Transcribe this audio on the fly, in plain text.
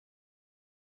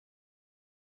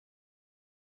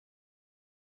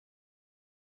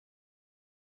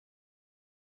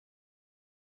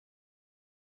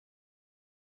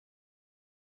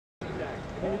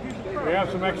We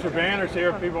have some extra banners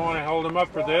here if people want to hold them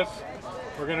up for this.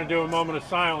 We're going to do a moment of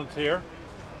silence here.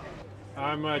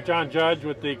 I'm John Judge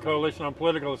with the Coalition on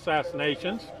Political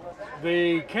Assassinations.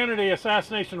 The Kennedy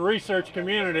assassination research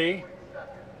community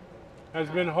has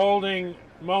been holding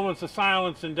moments of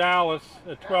silence in Dallas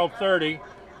at 12:30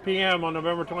 p.m. on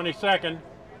November 22nd,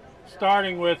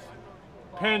 starting with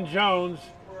Penn Jones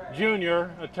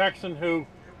Jr., a Texan who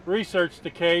researched the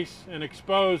case and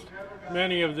exposed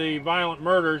many of the violent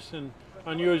murders and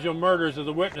unusual murders of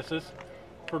the witnesses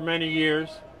for many years.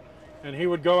 And he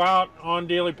would go out on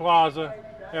Dealey Plaza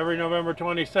every November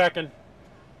 22nd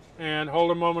and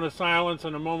hold a moment of silence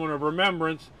and a moment of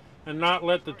remembrance and not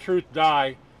let the truth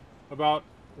die about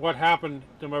what happened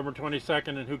November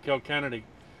 22nd and who killed Kennedy.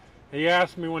 He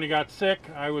asked me when he got sick,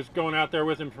 I was going out there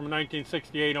with him from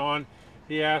 1968 on,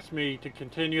 he asked me to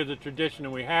continue the tradition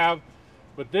that we have,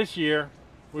 but this year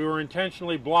we were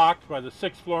intentionally blocked by the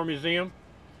 6th floor museum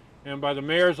and by the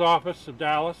mayor's office of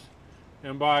Dallas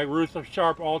and by Ruth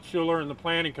Sharp Altshuler and the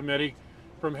planning committee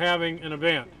from having an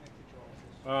event.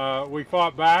 We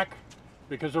fought back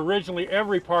because originally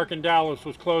every park in Dallas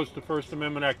was closed to First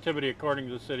Amendment activity according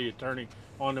to the city attorney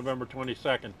on November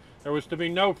 22nd. There was to be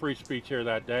no free speech here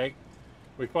that day.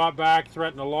 We fought back,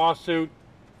 threatened a lawsuit,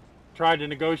 tried to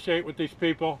negotiate with these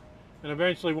people, and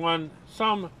eventually won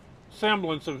some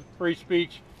semblance of free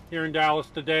speech here in Dallas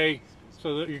today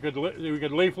so that we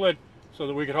could leaflet, so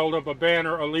that we could hold up a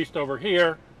banner, at least over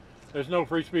here. There's no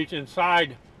free speech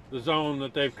inside the zone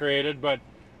that they've created, but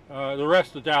the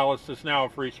rest of Dallas is now a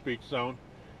free speech zone,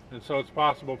 and so it's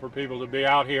possible for people to be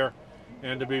out here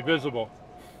and to be visible.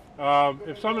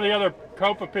 If some of the other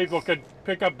COPA people could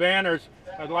pick up banners,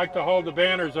 I'd like to hold the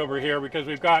banners over here because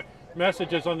we've got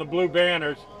messages on the blue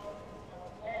banners.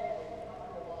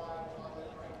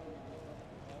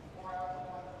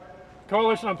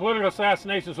 Coalition on Political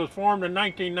Assassinations was formed in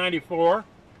 1994.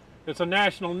 It's a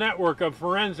national network of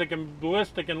forensic and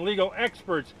ballistic and legal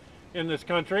experts in this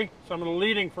country. Some of the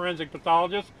leading forensic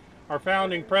pathologists. Our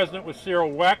founding president was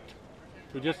Cyril Wecht,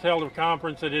 who just held a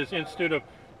conference at his Institute of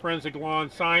Forensic Law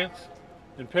and Science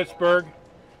in Pittsburgh.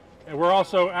 And we're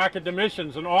also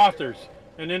academicians and authors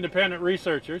and independent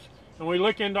researchers. And we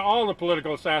look into all the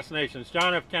political assassinations: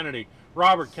 John F. Kennedy,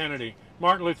 Robert Kennedy,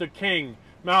 Martin Luther King,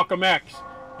 Malcolm X,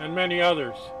 and many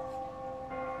others.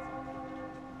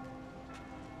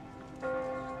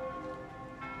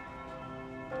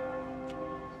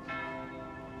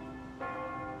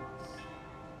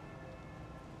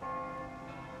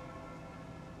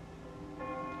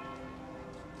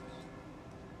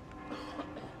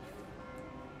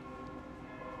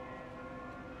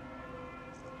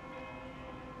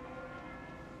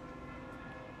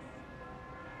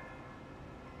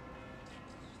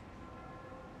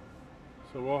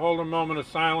 So we'll hold a moment of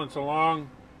silence along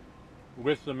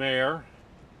with the mayor.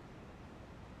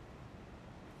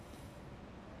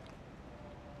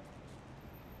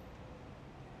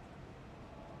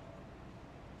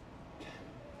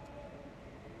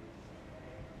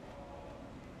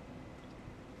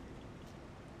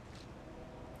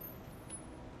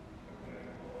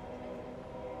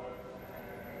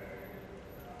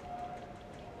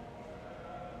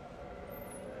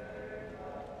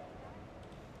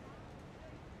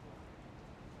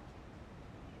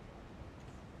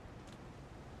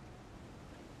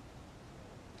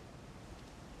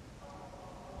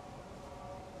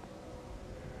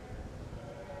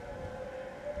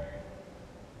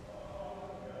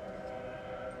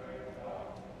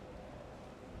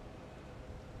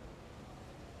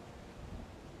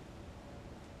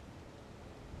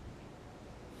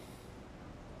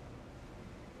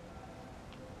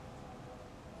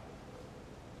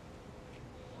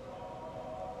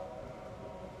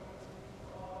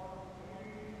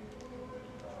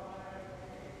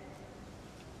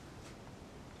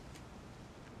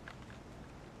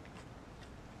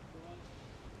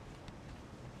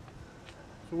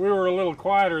 So we were a little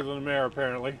quieter than the mayor,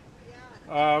 apparently.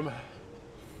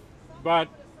 But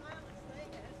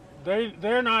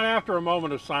they're not after a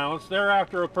moment of silence. They're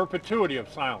after a perpetuity of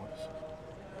silence.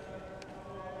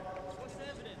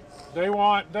 They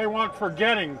want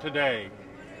forgetting today.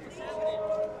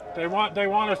 They want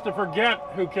us to forget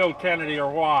who killed Kennedy or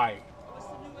why.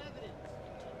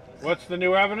 What's the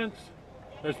new evidence?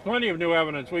 There's plenty of new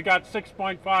evidence. We got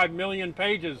 6.5 million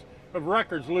pages of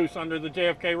records loose under the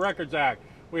JFK Records Act.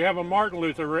 We have a Martin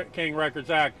Luther King Records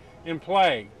Act in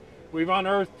play. We've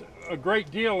unearthed a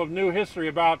great deal of new history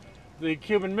about the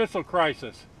Cuban Missile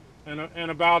Crisis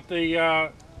and about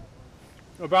the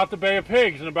Bay of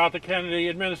Pigs and about the Kennedy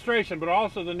administration, but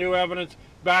also the new evidence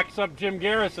backs up Jim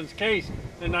Garrison's case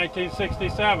in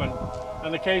 1967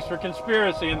 and the case for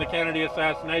conspiracy in the Kennedy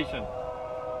assassination.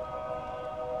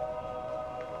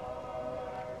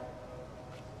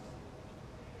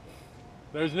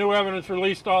 There's new evidence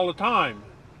released all the time.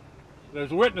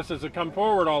 There's witnesses that come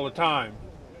forward all the time.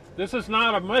 This is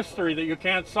not a mystery that you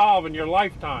can't solve in your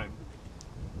lifetime.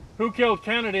 Who killed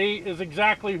Kennedy is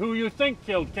exactly who you think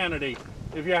killed Kennedy,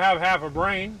 if you have half a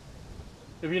brain,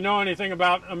 if you know anything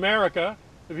about America,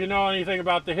 if you know anything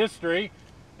about the history,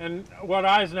 and what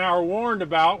Eisenhower warned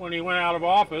about when he went out of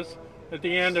office at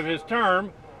the end of his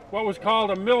term, what was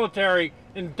called a military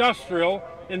industrial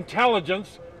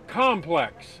intelligence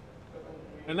complex.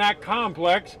 And that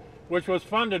complex, which was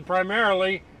funded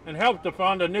primarily and helped to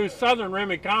fund a new Southern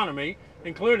Rim economy,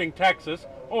 including Texas,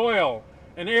 oil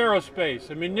and aerospace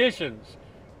and munitions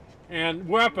and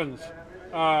weapons,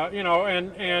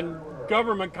 and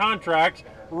government contracts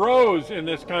rose in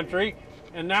this country,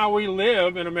 and now we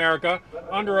live in America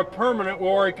under a permanent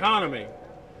war economy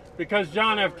because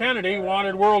John F. Kennedy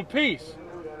wanted world peace.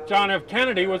 John F.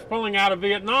 Kennedy was pulling out of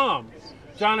Vietnam.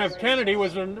 John F. Kennedy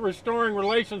was restoring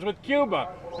relations with Cuba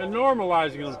and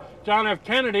normalizing them. John F.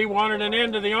 Kennedy wanted an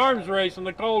end to the arms race and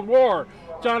the Cold War.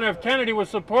 John F. Kennedy was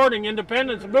supporting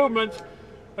independence movements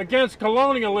against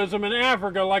colonialism in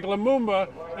Africa like Lumumba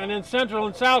and in Central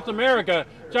and South America.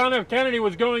 John F. Kennedy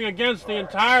was going against the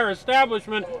entire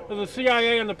establishment of the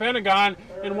CIA and the Pentagon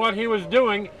in what he was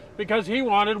doing because he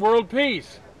wanted world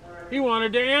peace. He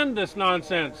wanted to end this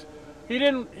nonsense.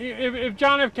 If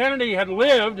John F. Kennedy had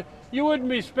lived, you wouldn't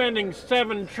be spending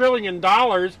 $7 trillion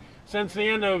since the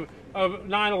end of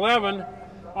 9/11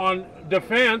 on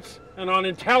defense and on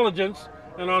intelligence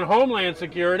and on homeland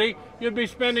security. You'd be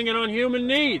spending it on human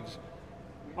needs,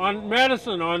 on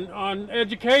medicine, on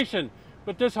education.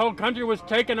 But this whole country was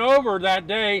taken over that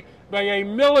day by a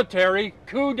military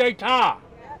coup d'etat.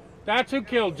 That's who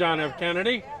killed John F.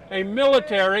 Kennedy, a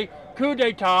military coup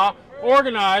d'etat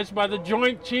organized by the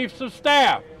Joint Chiefs of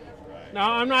Staff.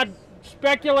 Now, I'm not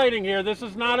speculating here. This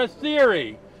is not a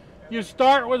theory. You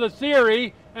start with a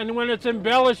theory, and when it's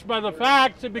embellished by the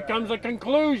facts, it becomes a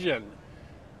conclusion.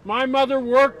 My mother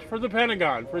worked for the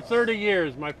Pentagon for 30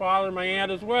 years. My father, my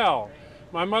aunt as well.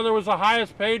 My mother was the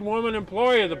highest paid woman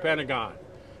employee of the Pentagon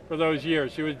for those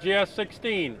years. She was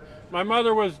GS-16. My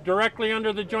mother was directly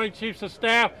under the Joint Chiefs of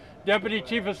Staff, Deputy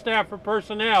Chief of Staff for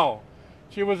Personnel.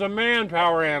 She was a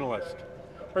manpower analyst.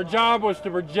 Her job was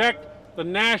to project the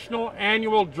national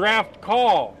annual draft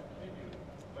call.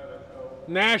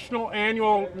 National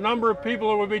annual number of people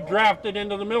that would be drafted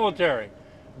into the military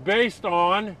based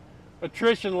on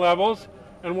attrition levels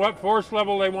and what force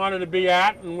level they wanted to be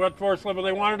at and what force level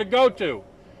they wanted to go to.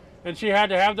 And she had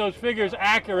to have those figures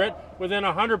accurate within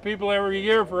 100 people every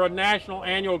year for a national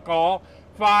annual call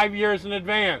 5 years in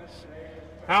advance.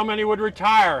 How many would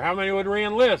retire? How many would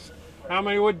re-enlist? How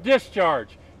many would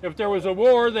discharge? If there was a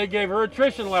war, they gave her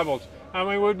attrition levels. How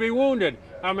many would be wounded?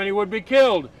 How many would be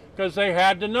killed? Because they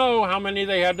had to know how many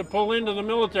they had to pull into the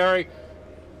military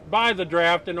by the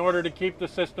draft in order to keep the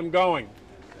system going.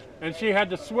 And she had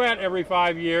to sweat every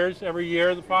 5 years, every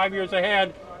year, the 5 years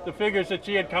ahead, the figures that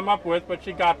she had come up with, but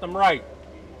she got them right.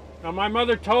 Now, my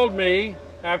mother told me,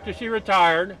 after she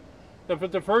retired, that for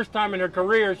the first time in her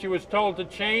career, she was told to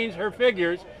change her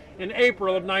figures in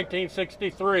April of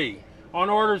 1963 on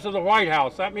orders of the White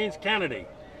House. That means Kennedy.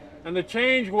 And the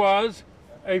change was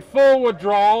a full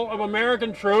withdrawal of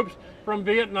American troops from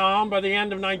Vietnam by the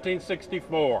end of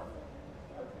 1964.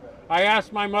 I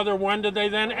asked my mother when did they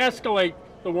then escalate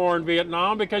the war in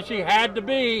Vietnam, because she had to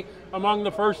be among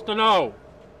the first to know.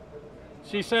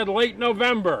 She said late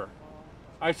November.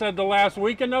 I said the last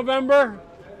week in November.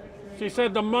 She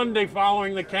said the Monday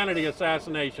following the Kennedy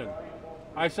assassination.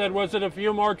 I said, was it a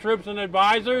few more troops and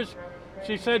advisors?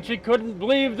 She said she couldn't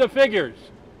believe the figures.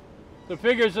 The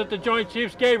figures that the Joint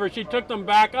Chiefs gave her. She took them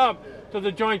back up to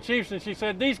the Joint Chiefs and she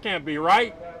said, these can't be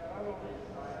right.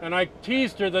 And I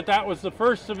teased her that that was the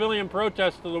first civilian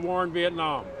protest of the war in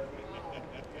Vietnam.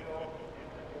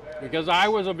 Because I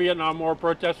was a Vietnam War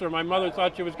protester, my mother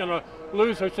thought she was going to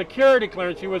lose her security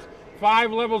clearance. She was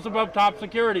 5 levels above top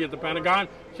security at the Pentagon.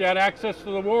 She had access to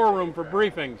the war room for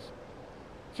briefings.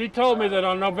 She told me that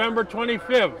on November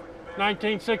 25th,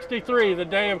 1963, the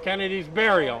day of Kennedy's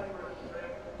burial,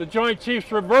 the Joint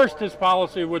Chiefs reversed his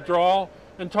policy of withdrawal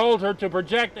and told her to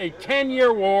project a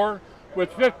 10-year war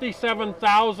with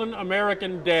 57,000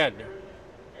 American dead.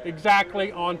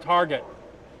 Exactly on target.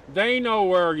 They know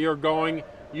where you're going.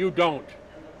 You don't.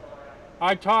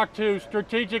 I talked to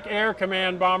Strategic Air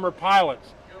Command bomber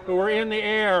pilots who were in the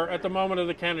air at the moment of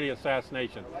the Kennedy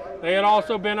assassination. They had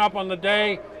also been up on the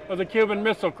day of the Cuban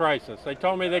Missile Crisis. They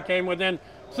told me they came within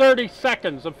 30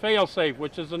 seconds of failsafe,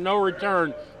 which is a no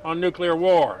return on nuclear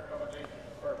war.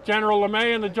 General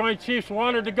LeMay and the Joint Chiefs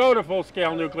wanted to go to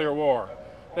full-scale nuclear war.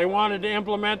 They wanted to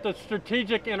implement the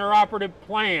Strategic Interoperative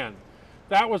Plan.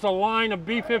 That was a line of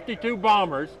B-52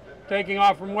 bombers taking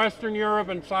off from Western Europe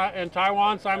and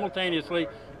Taiwan simultaneously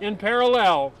in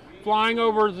parallel, flying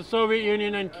over the Soviet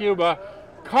Union and Cuba,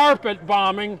 carpet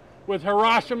bombing with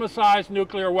Hiroshima-sized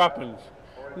nuclear weapons.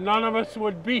 None of us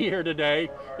would be here today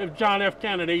if John F.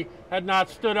 Kennedy had not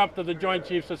stood up to the Joint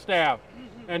Chiefs of Staff.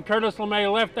 And Curtis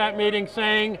LeMay left that meeting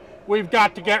saying, "We've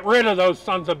got to get rid of those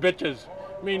sons of bitches,"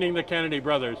 meaning the Kennedy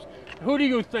brothers. Who do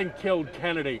you think killed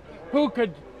Kennedy? Who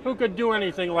could do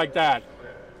anything like that?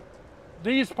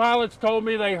 These pilots told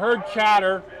me they heard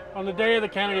chatter on the day of the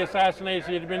Kennedy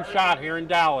assassination. He had been shot here in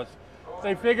Dallas.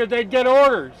 They figured they'd get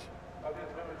orders.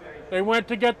 They went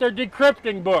to get their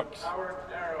decrypting books.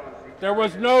 There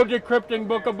was no decrypting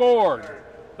book aboard.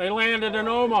 They landed in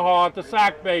Omaha at the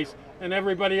SAC base, and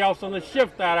everybody else on the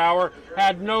shift that hour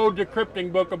had no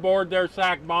decrypting book aboard their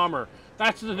SAC bomber.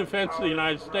 That's the defense of the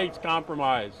United States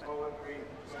compromised.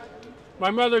 My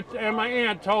mother and my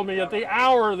aunt told me at the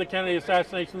hour of the Kennedy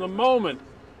assassination, the moment,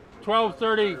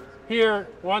 12:30 here,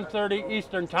 1:30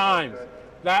 Eastern Time,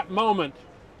 that moment,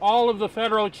 all of the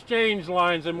Federal Exchange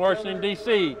lines in Washington,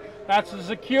 D.C., that's the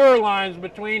secure lines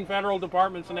between federal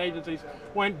departments and agencies,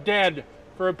 went dead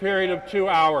for a period of 2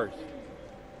 hours.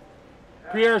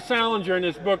 Pierre Salinger in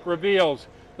his book reveals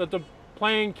that the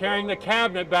plane carrying the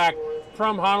cabinet back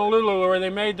from Honolulu, where they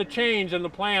made the change in the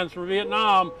plans for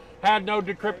Vietnam, had no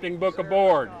decrypting book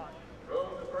aboard.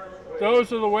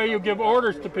 Those are the way you give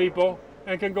orders to people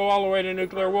and can go all the way to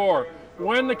nuclear war.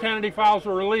 When the Kennedy files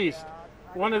were released,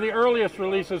 one of the earliest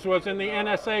releases was in the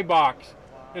NSA box,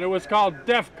 and it was called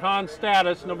DEFCON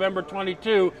status, November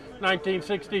 22,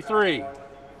 1963.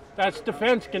 That's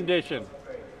defense condition.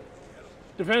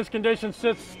 Defense condition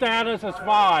sits status as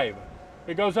 5.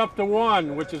 It goes up to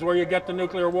 1, which is where you get the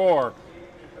nuclear war.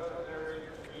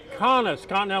 CONUS,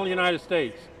 Continental United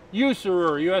States.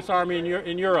 USAREUR, U.S. Army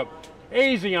in Europe.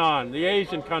 ASEAN, the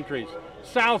Asian countries.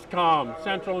 SOUTHCOM,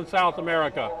 Central and South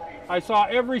America. I saw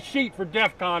every sheet for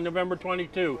DEFCON November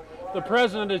 22. The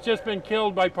president has just been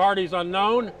killed by parties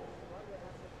unknown.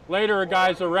 Later, a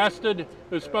guy's arrested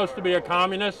who's supposed to be a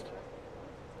communist.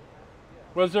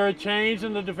 Was there a change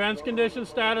in the defense condition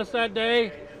status that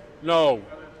day? No.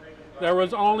 There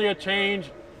was only a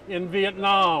change in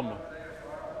Vietnam.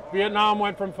 Vietnam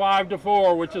went from 5 to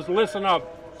 4, which is listen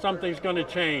up, something's going to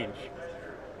change.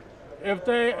 If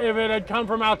it had come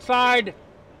from outside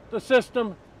the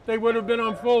system, they would have been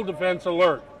on full defense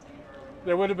alert.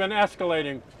 They would have been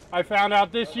escalating. I found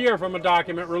out this year from a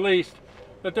document released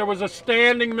that there was a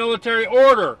standing military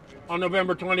order on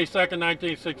November 22nd,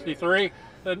 1963,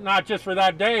 that not just for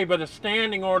that day, but a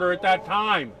standing order at that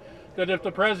time, that if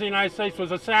the President of the United States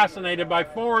was assassinated by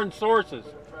foreign sources,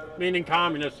 meaning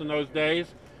communists in those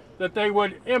days, that they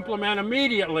would implement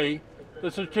immediately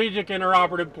the Strategic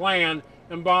Interoperative Plan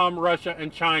and bomb Russia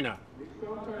and China.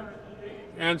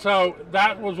 And so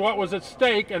that was what was at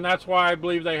stake, and that's why I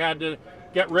believe they had to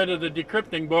get rid of the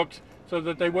decrypting books so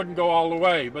that they wouldn't go all the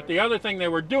way. But the other thing they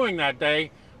were doing that day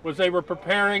was they were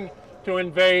preparing to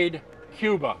invade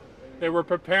Cuba. They were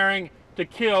preparing to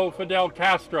kill Fidel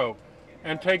Castro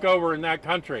and take over in that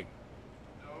country.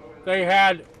 They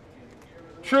had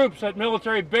troops at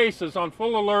military bases on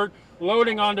full alert,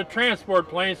 loading onto transport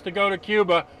planes to go to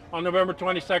Cuba on November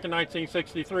 22nd,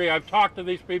 1963. I've talked to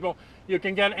these people. You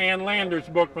can get Ann Lander's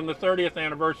book from the 30th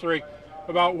anniversary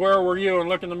about where were you, and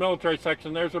look in the military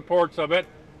section, there's reports of it.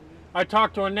 I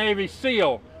talked to a Navy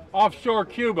SEAL offshore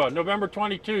Cuba, November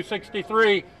 22,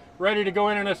 63, ready to go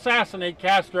in and assassinate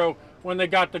Castro when they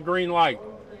got the green light.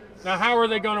 Now, how are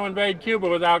they going to invade Cuba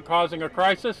without causing a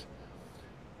crisis?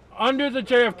 Under the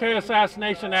JFK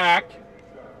Assassination Act,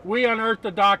 we unearthed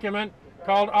a document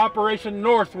called Operation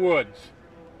Northwoods.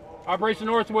 Operation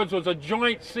Northwoods was a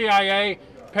joint CIA,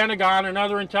 Pentagon, and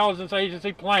other intelligence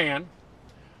agency plan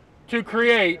to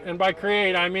create, and by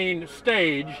create I mean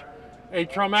stage, a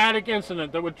traumatic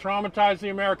incident that would traumatize the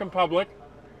American public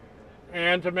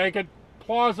and to make it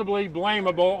plausibly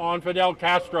blamable on Fidel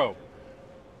Castro.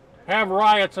 Have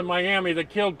riots in Miami that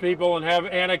killed people and have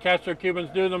anti-Castro Cubans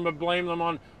do them but blame them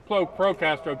on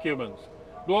pro-Castro Cubans.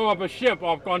 Blow up a ship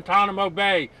off Guantanamo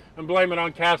Bay and blame it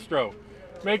on Castro.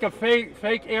 Make a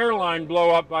fake airline blow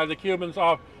up by the Cubans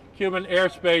off Cuban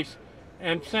airspace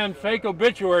and send fake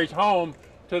obituaries home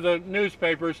to the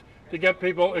newspapers to get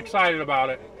people excited about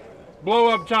it. Blow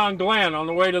up John Glenn on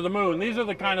the way to the moon. These are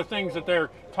the kind of things that they're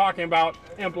talking about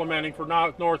implementing for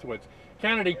Northwoods.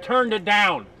 Kennedy turned it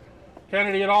down.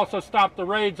 Kennedy had also stopped the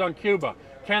raids on Cuba.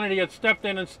 Kennedy had stepped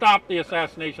in and stopped the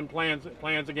assassination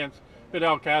plans against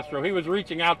Fidel Castro. He was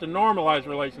reaching out to normalize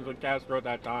relations with Castro at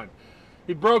that time.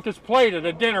 He broke his plate at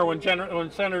a dinner when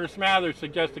Senator Smathers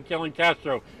suggested killing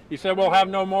Castro. He said, we'll have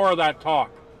no more of that talk.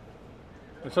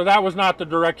 And so that was not the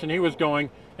direction he was going,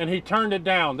 and he turned it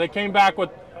down. They came back with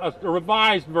a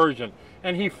revised version,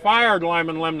 and he fired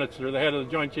Lyman Lemnitzer, the head of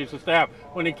the Joint Chiefs of Staff,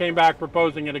 when he came back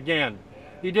proposing it again.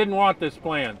 He didn't want this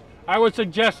plan. I would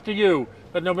suggest to you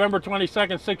that November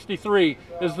 22nd, 63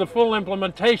 is the full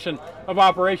implementation of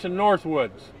Operation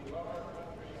Northwoods.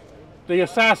 The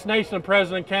assassination of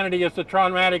President Kennedy is the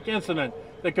traumatic incident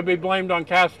that could be blamed on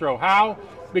Castro. How?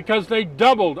 Because they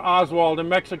doubled Oswald in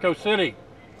Mexico City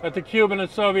at the Cuban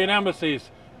and Soviet embassies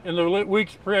in the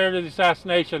weeks prior to the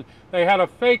assassination. They had a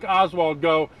fake Oswald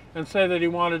go and say that he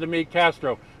wanted to meet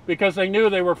Castro because they knew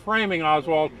they were framing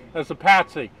Oswald as a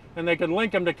patsy, and they could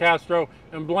link him to Castro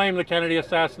and blame the Kennedy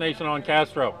assassination on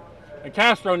Castro. And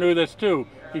Castro knew this too.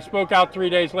 He spoke out 3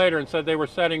 days later and said they were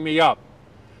setting me up.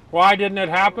 Why didn't it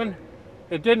happen?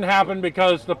 It didn't happen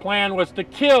because the plan was to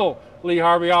kill Lee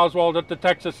Harvey Oswald at the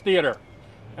Texas Theater.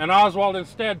 And Oswald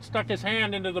instead stuck his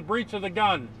hand into the breech of the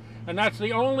gun. And that's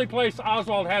the only place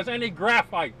Oswald has any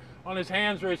graphite on his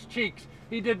hands or his cheeks.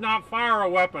 He did not fire a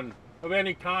weapon of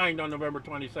any kind on November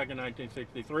 22nd,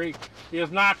 1963. He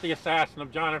is not the assassin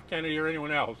of John F. Kennedy or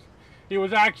anyone else. He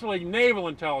was actually naval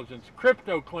intelligence,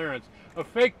 crypto clearance, a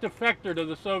fake defector to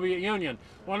the Soviet Union,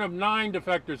 one of 9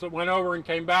 defectors that went over and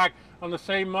came back on the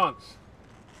same months.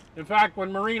 In fact,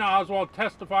 when Marina Oswald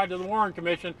testified to the Warren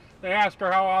Commission, they asked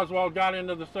her how Oswald got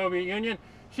into the Soviet Union.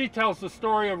 She tells the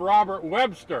story of Robert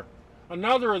Webster,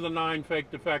 another of the 9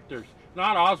 fake defectors,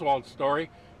 not Oswald's story.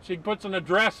 She puts an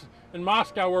address in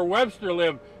Moscow where Webster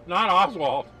lived, not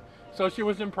Oswald. So she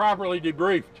was improperly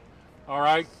debriefed, all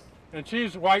right? And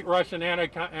she's white Russian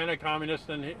anti-communist,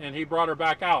 and he brought her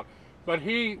back out. But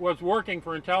he was working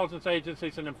for intelligence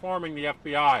agencies and informing the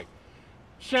FBI.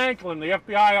 Shanklin, the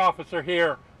FBI officer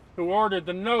here, who ordered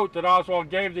the note that Oswald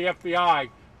gave the FBI,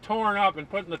 torn up and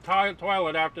put in the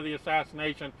toilet after the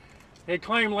assassination. He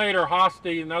claimed later,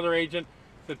 Hosty, another agent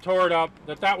that tore it up,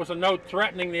 that was a note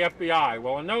threatening the FBI.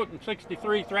 Well, a note in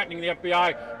 63 threatening the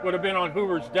FBI would have been on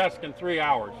Hoover's desk in 3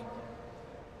 hours.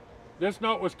 This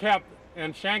note was kept,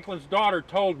 and Shanklin's daughter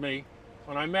told me,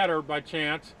 when I met her by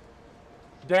chance,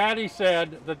 Daddy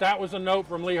said that was a note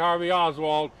from Lee Harvey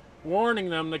Oswald warning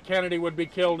them that Kennedy would be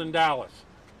killed in Dallas.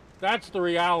 That's the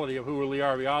reality of who Lee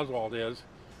Harvey Oswald is.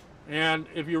 And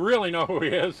if you really know who he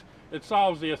is, it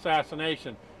solves the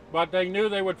assassination. But they knew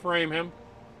they would frame him,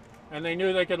 and they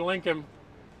knew they could link him,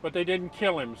 but they didn't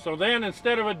kill him. So then,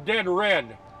 instead of a dead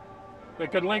red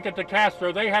that could link it to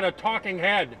Castro, they had a talking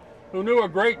head who knew a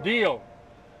great deal,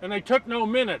 and they took no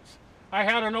minutes. I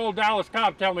had an old Dallas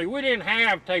cop tell me, we didn't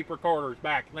have tape recorders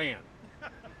back then.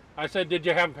 I said, did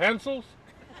you have pencils?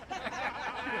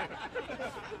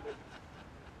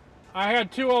 I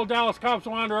had 2 old Dallas cops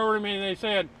wander over to me and they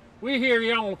said, we hear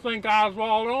you don't think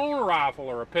Oswald owned a rifle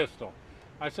or a pistol.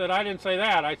 I said, I didn't say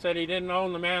that. I said he didn't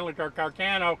own the Mannlicher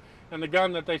Carcano and the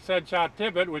gun that they said shot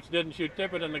Tippit, which didn't shoot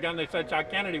Tippit, and the gun they said shot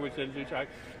Kennedy, which didn't shoot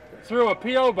Kennedy. Through a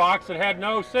P.O. box that had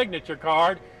no signature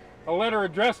card. A letter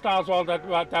addressed to Oswald,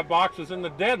 that box was in the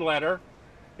dead letter.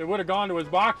 It would have gone to his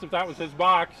box if that was his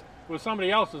box. It was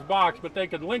somebody else's box, but they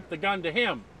could link the gun to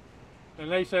him.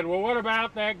 And they said, well, what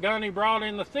about that gun he brought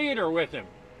in the theater with him?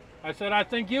 I said, I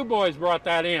think you boys brought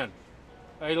that in.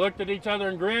 They looked at each other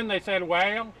and grinned. They said,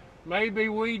 well, maybe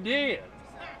we did.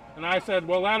 And I said,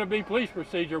 well, that'd be police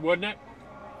procedure, wouldn't it?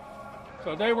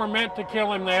 So they were meant to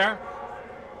kill him there,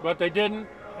 but they didn't.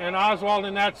 And Oswald,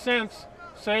 in that sense,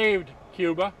 saved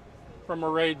Cuba from a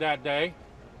raid that day,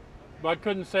 but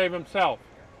couldn't save himself.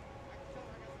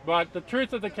 But the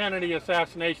truth of the Kennedy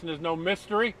assassination is no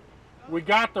mystery. We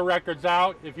got the records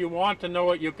out. If you want to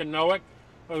know it, you can know it.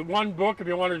 One book, if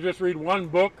you want to just read one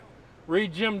book,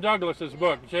 read Jim Douglas's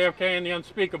book, JFK and the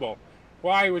Unspeakable.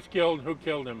 Why he was killed, who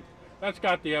killed him. That's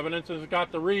got the evidence, and it's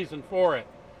got the reason for it.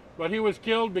 But he was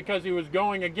killed because he was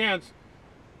going against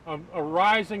a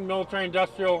rising military,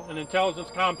 industrial, and intelligence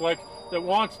complex that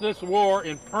wants this war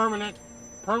in permanent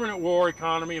war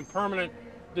economy and permanent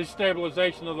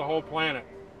destabilization of the whole planet.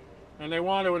 And they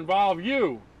want to involve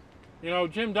you. You know,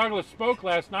 Jim Douglas spoke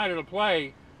last night at a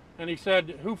play, and he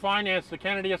said, who financed the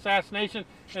Kennedy assassination?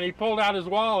 And he pulled out his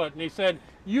wallet, and he said,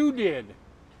 you did.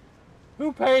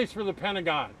 Who pays for the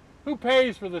Pentagon? Who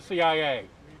pays for the CIA?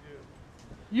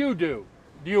 We do. You do.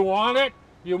 Do you want it?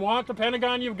 Do you want the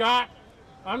Pentagon you've got?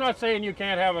 I'm not saying you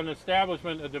can't have an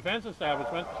establishment, a defense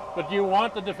establishment, but do you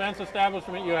want the defense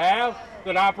establishment you have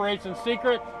that operates in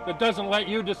secret, that doesn't let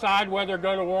you decide whether to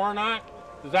go to war or not?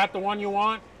 Is that the one you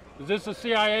want? Is this the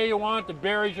CIA you want that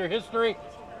buries your history?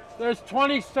 There's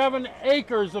 27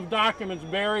 acres of documents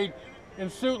buried in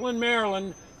Suitland,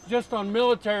 Maryland, just on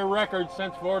military records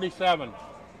since '47.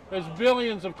 There's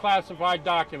billions of classified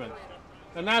documents,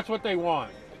 and that's what they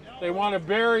want. They want to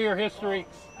bury your history,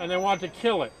 and they want to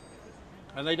kill it,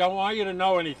 and they don't want you to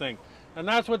know anything. And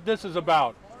that's what this is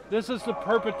about. This is the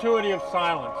perpetuity of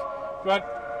silence.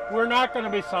 But we're not going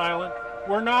to be silent.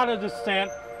 We're not a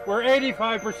dissent. We're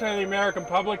 85% of the American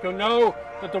public who know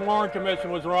that the Warren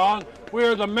Commission was wrong. We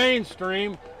are the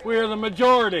mainstream. We are the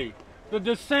majority. The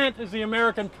dissent is the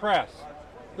American press.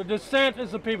 The dissent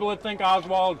is the people that think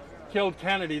Oswald killed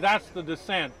Kennedy. That's the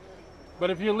dissent.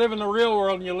 But if you live in the real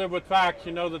world and you live with facts,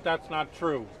 you know that that's not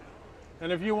true.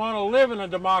 And if you want to live in a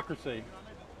democracy,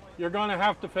 you're going to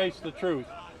have to face the truth.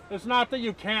 It's not that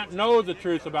you can't know the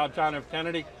truth about John F.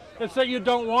 Kennedy. It's that you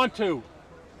don't want to.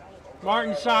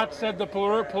 Martin Scott said the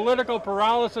political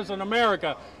paralysis in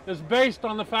America is based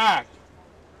on the fact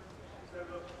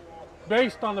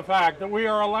that we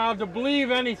are allowed to believe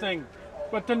anything,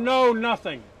 but to know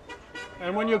nothing.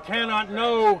 And when you cannot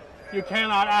know, you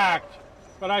cannot act.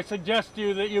 But I suggest to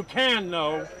you that you can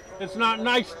know. It's not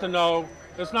nice to know.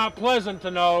 It's not pleasant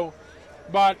to know.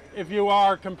 But if you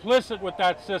are complicit with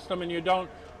that system and you don't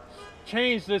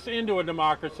change this into a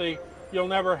democracy, you'll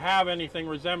never have anything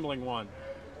resembling one.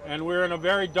 And we're in a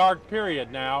very dark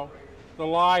period now. The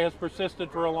lie has persisted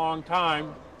for a long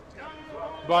time,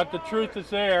 but the truth is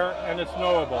there and it's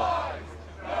knowable.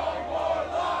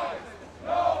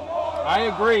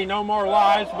 I agree, no more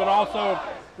lies, but also,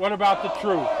 what about the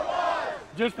truth?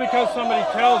 Just because somebody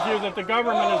tells you that the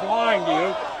government is lying to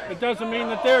you, it doesn't mean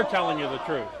that they're telling you the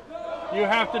truth. You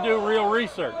have to do real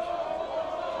research.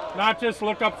 Not just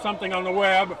look up something on the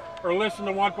web or listen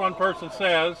to what one person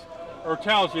says or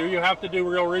tells you. You have to do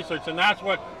real research, and that's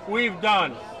what we've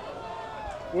done.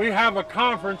 We have a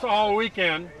conference all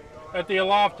weekend at the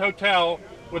Aloft Hotel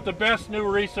with the best new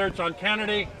research on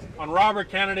Kennedy, on Robert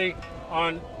Kennedy,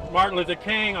 on Martin Luther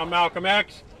King, on Malcolm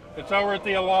X. It's over at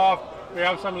the Aloft. We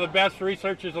have some of the best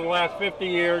researchers of the last 50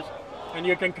 years, and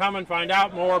you can come and find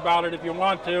out more about it if you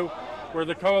want to. We're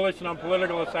the Coalition on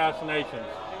Political Assassinations.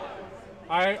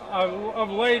 Of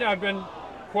late, I've been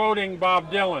quoting Bob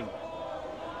Dylan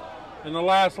in the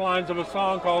last lines of a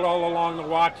song called All Along the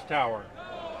Watchtower.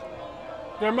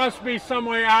 There must be some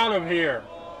way out of here,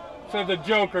 said the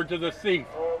joker to the thief.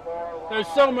 There's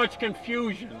so much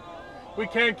confusion. We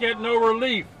can't get no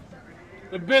relief.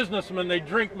 The businessmen, they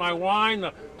drink my wine.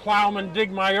 The plowmen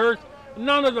dig my earth.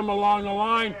 None of them along the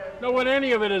line know what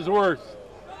any of it is worth.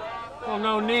 Well,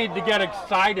 no need to get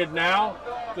excited now,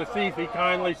 the thief he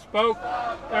kindly spoke.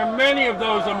 There are many of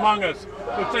those among us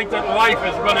who think that life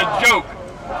is but a joke.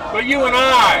 But you and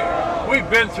I, we've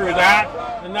been through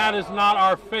that, and that is not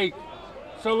our fate.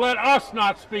 So let us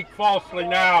not speak falsely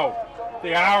now.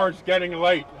 The hour's getting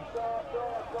late.